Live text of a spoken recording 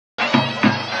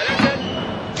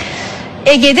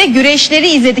Ege'de güreşleri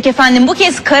izledik efendim. Bu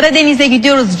kez Karadeniz'e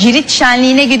gidiyoruz. Cirit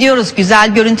şenliğine gidiyoruz.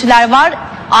 Güzel görüntüler var.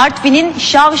 Artvin'in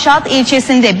Şavşat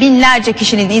ilçesinde binlerce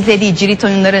kişinin izlediği cirit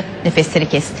oyunları nefesleri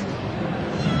kesti.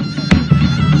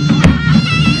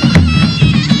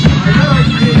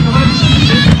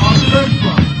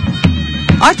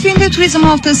 Artvin'de Turizm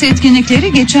Haftası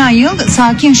etkinlikleri geçen yıl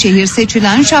sakin şehir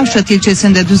seçilen Şavşat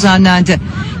ilçesinde düzenlendi.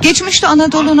 Geçmişte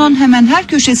Anadolu'nun hemen her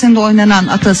köşesinde oynanan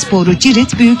atasporu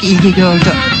cirit büyük ilgi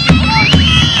gördü.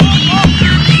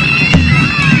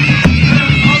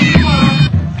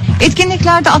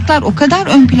 Etkinliklerde atlar o kadar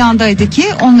ön plandaydı ki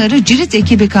onları cirit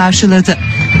ekibi karşıladı.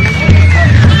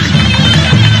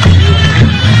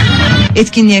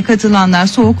 Etkinliğe katılanlar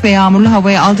soğuk ve yağmurlu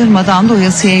havaya aldırmadan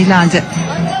doyasıya eğlendi.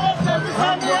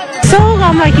 Soğuk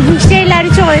ama gibi şeyleri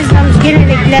çok özlemiş,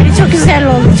 gelenekleri çok güzel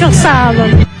oldu. Çok sağ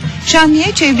olun.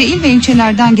 Şenliğe çevre il ve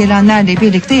ilçelerden gelenlerle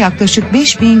birlikte yaklaşık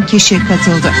 5000 kişi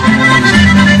katıldı.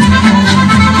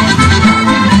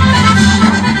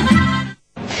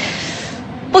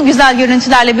 Bu güzel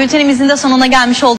görüntülerle bültenimizin de sonuna gelmiş olduk.